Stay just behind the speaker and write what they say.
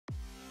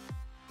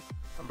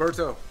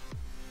Umberto,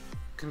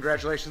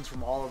 congratulations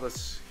from all of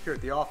us here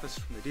at the office,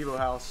 from the Devo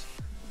House,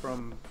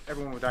 from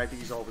everyone with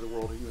diabetes all over the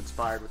world who you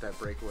inspired with that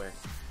breakaway.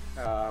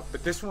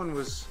 But this one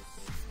was,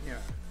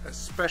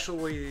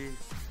 especially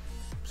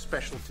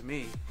special to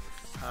me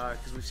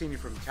because we've seen you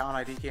from Talent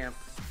ID Camp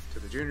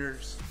to the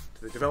juniors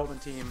to the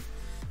development team,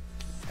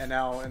 and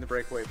now in the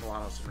breakaway at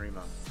Milano San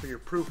Remo. So you're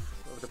proof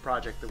of the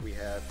project that we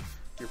have.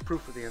 You're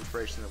proof of the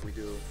inspiration that we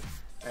do.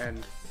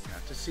 And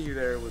to see you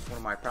there was one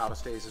of my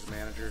proudest days as a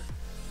manager,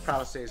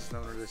 proudest days as an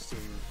owner of this team.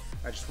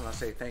 I just want to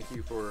say thank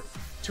you for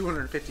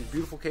 250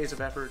 beautiful Ks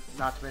of effort,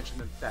 not to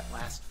mention that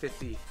last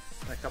 50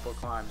 in a couple of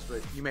climbs, but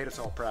you made us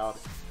all proud.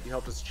 You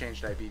helped us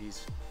change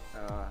diabetes.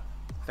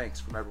 Thanks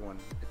from everyone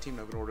at Team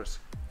Novo Nordisk,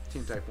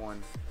 Team Type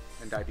 1,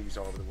 and diabetes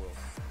all over the world.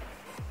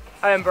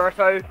 Hey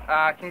Umberto,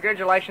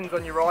 congratulations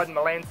on your ride in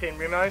Milan-San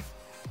Remo.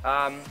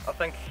 I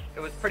think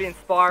it was pretty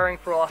inspiring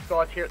for us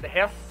guys here at the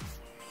house,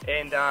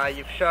 and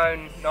you've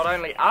shown not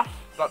only us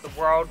but the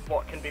world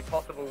what can be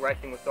possible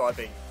racing with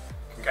diabetes.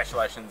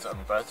 Congratulations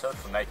Umberto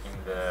for making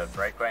the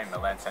breakaway in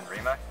Milan-San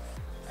Remo,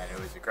 and it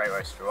was a great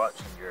race to watch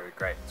and you're a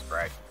great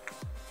inspiration.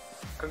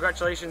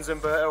 Congratulations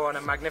Umberto on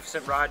a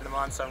magnificent ride in the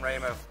Milan-San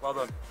Remo. Well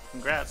done.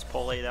 Congrats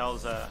Poli, that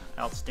was an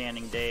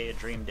outstanding day, a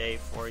dream day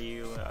for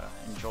you.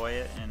 Enjoy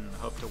it and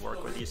hope to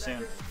work with you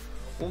soon.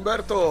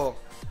 Umberto,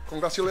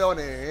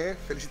 congratulazioni,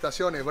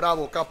 felicitazioni,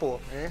 bravo capo.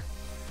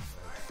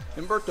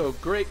 Umberto,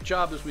 great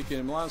job this weekend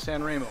in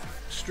Milan-San Remo.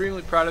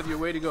 Extremely proud of you,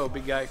 way to go,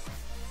 big guy.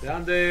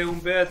 Grande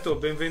Umberto,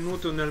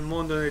 benvenuto nel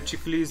mondo del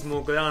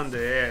ciclismo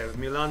grande,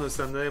 Milano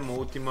San Remo,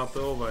 ultima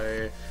prova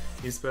e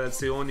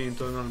ispirazioni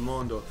intorno al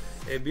mondo.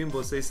 E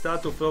bimbo, sei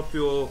stato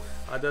proprio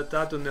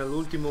adattato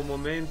nell'ultimo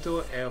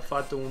momento e hai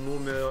fatto un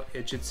numero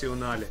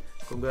eccezionale.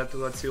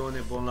 Congratulazioni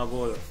e buon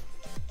lavoro.